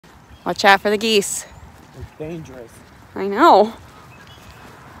Watch out for the geese. It's dangerous. I know.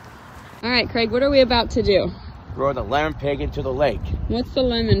 All right, Craig, what are we about to do? Throw the lemon pig into the lake. What's the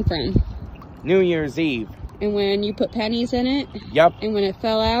lemon from? New Year's Eve. And when you put pennies in it? Yep. And when it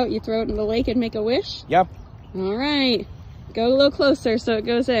fell out, you throw it in the lake and make a wish? Yep. All right. Go a little closer so it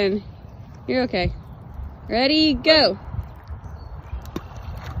goes in. You're okay. Ready, go.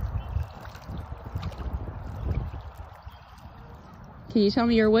 Can you tell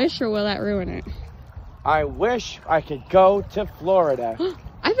me your wish or will that ruin it? I wish I could go to Florida.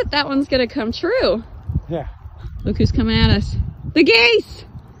 I bet that one's gonna come true. Yeah. Look who's coming at us. The geese!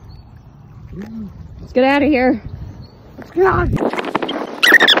 Let's get out of here. Let's get on.